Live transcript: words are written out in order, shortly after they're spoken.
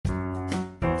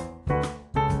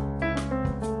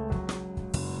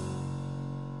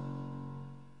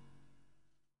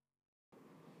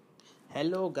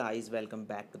Hello, guys, welcome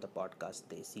back to the podcast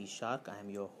Desi Shark. I am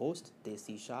your host,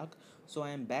 Desi Shark. So, I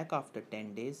am back after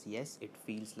 10 days. Yes, it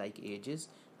feels like ages.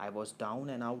 I was down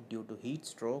and out due to heat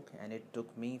stroke, and it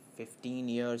took me 15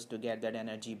 years to get that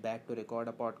energy back to record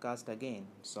a podcast again.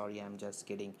 Sorry, I'm just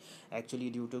kidding. Actually,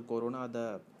 due to Corona,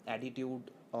 the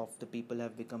attitude of the people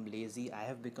have become lazy. I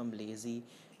have become lazy,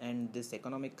 and this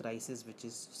economic crisis, which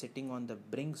is sitting on the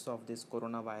brinks of this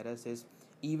coronavirus, is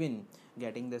even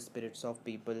getting the spirits of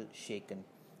people shaken.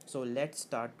 So let's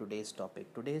start today's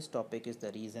topic. Today's topic is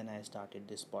the reason I started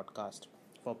this podcast,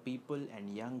 for people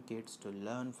and young kids to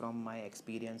learn from my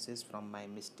experiences, from my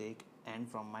mistake, and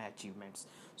from my achievements.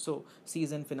 So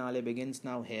season finale begins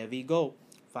now. Here we go.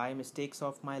 5 mistakes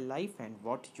of my life and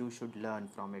what you should learn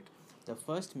from it. The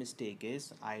first mistake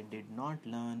is I did not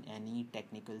learn any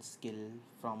technical skill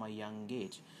from a young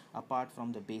age. Apart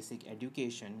from the basic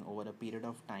education, over a period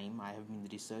of time, I have been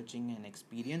researching and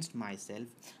experienced myself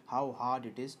how hard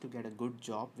it is to get a good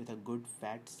job with a good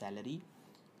fat salary.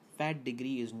 Fat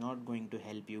degree is not going to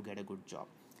help you get a good job.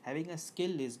 Having a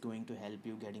skill is going to help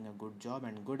you getting a good job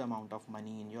and good amount of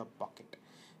money in your pocket.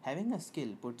 Having a skill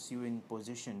puts you in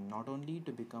position not only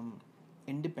to become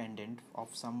independent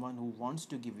of someone who wants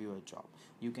to give you a job.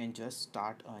 You can just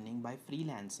start earning by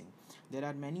freelancing. There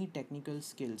are many technical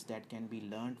skills that can be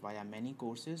learned via many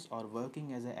courses or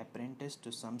working as an apprentice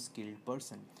to some skilled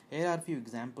person. Here are few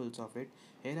examples of it.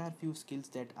 Here are few skills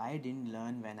that I didn't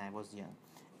learn when I was young.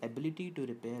 Ability to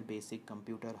repair basic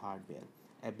computer hardware,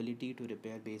 ability to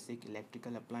repair basic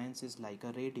electrical appliances like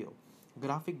a radio,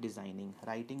 graphic designing,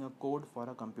 writing a code for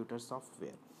a computer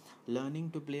software, learning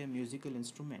to play a musical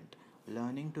instrument,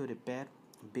 learning to repair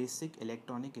basic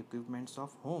electronic equipments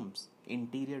of homes,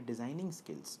 interior designing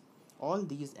skills. All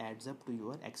these adds up to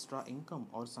your extra income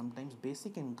or sometimes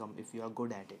basic income if you are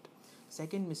good at it.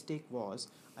 Second mistake was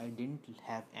I didn't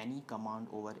have any command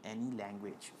over any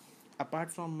language.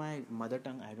 Apart from my mother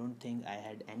tongue, I don't think I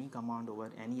had any command over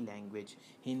any language.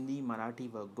 Hindi,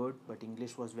 Marathi were good, but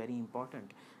English was very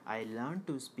important. I learned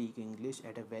to speak English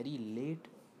at a very late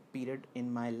period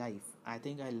in my life. I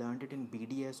think I learned it in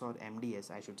BDS or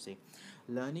MDS, I should say.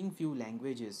 Learning few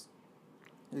languages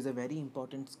is a very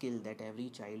important skill that every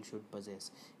child should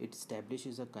possess. It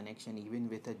establishes a connection even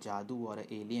with a jadoo or an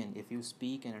alien if you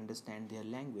speak and understand their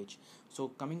language. So,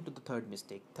 coming to the third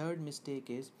mistake. Third mistake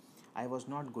is I was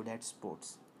not good at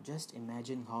sports. Just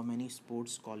imagine how many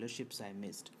sports scholarships I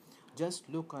missed. Just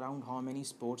look around how many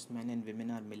sportsmen and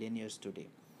women are millionaires today.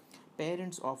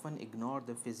 Parents often ignore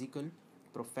the physical,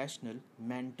 professional,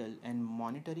 mental, and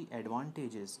monetary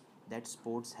advantages that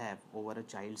sports have over a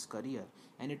child's career,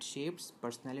 and it shapes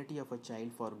personality of a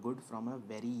child for good from a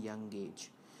very young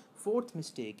age. Fourth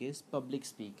mistake is public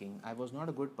speaking. I was not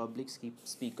a good public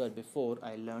speaker before.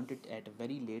 I learned it at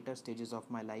very later stages of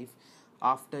my life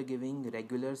after giving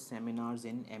regular seminars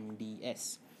in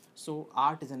MDS. So,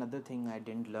 art is another thing I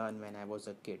didn't learn when I was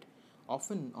a kid.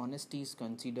 Often, honesty is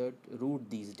considered rude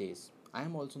these days. I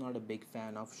am also not a big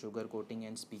fan of sugarcoating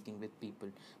and speaking with people,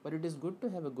 but it is good to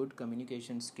have a good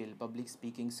communication skill, public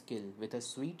speaking skill with a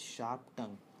sweet, sharp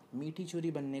tongue. मीठी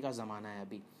छुरी बनने का ज़माना है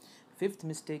अभी. Fifth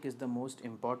mistake is the most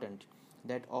important,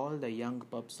 that all the young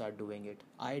pups are doing it.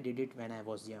 I did it when I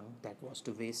was young, that was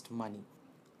to waste money.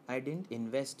 I didn't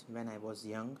invest when I was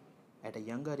young. At a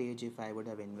younger age, if I would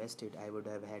have invested, I would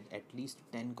have had at least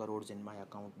 10 crores in my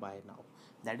account by now.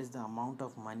 That is the amount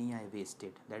of money I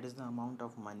wasted. That is the amount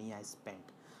of money I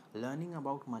spent. Learning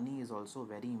about money is also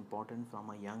very important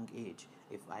from a young age.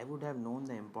 If I would have known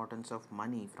the importance of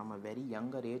money from a very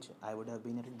younger age, I would have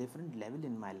been at a different level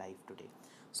in my life today.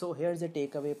 So here's the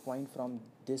takeaway point from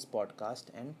this podcast,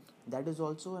 and that is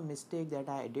also a mistake that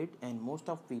I did, and most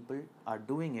of people are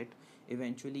doing it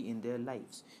eventually in their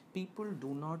lives. People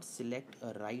do not select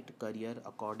a right career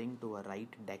according to a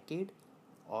right decade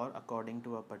or according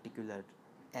to a particular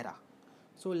era.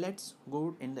 So let's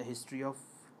go in the history of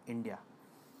India.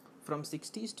 From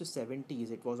 60s to 70s,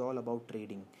 it was all about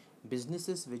trading.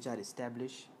 Businesses which are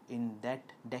established in that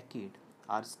decade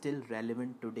are still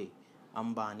relevant today.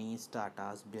 Ambani's,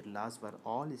 Tata's, Birla's were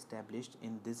all established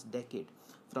in this decade.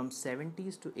 From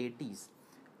 70s to 80s,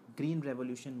 Green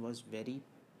Revolution was very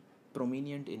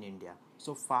prominent in India.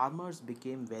 So farmers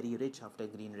became very rich after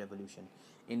Green Revolution.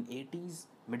 In 80s,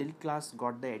 middle class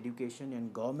got the education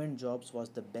and government jobs was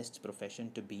the best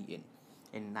profession to be in.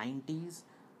 In 90s,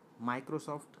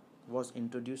 Microsoft was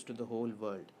introduced to the whole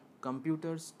world.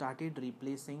 Computers started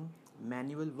replacing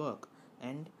manual work,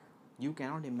 and you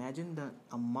cannot imagine the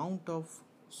amount of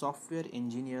software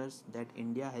engineers that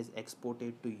India has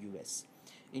exported to US.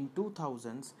 In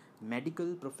 2000s,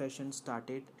 medical professions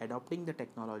started adopting the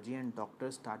technology and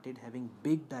doctors started having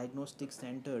big diagnostic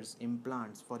centers,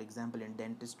 implants, for example, in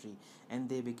dentistry, and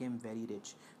they became very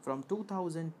rich. From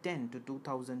 2010 to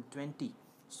 2020,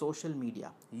 social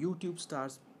media, YouTube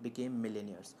stars became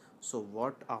millionaires. So,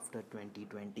 what after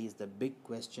 2020 is the big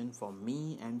question for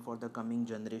me and for the coming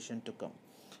generation to come.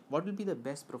 What will be the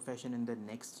best profession in the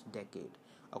next decade?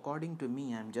 According to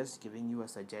me, I'm just giving you a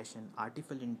suggestion: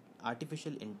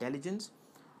 artificial intelligence,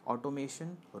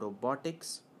 automation,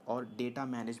 robotics, or data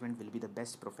management will be the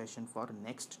best profession for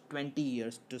next 20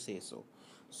 years, to say so.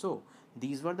 So,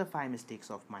 these were the 5 mistakes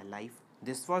of my life.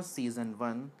 This was season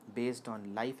 1 based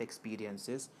on life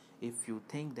experiences. If you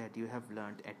think that you have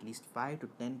learned at least 5 to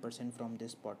 10% from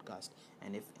this podcast,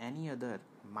 and if any other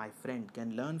my friend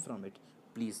can learn from it,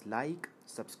 please like,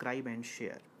 subscribe, and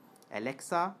share.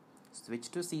 Alexa, switch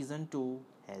to season 2.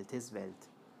 Health is wealth.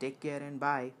 Take care and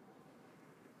bye.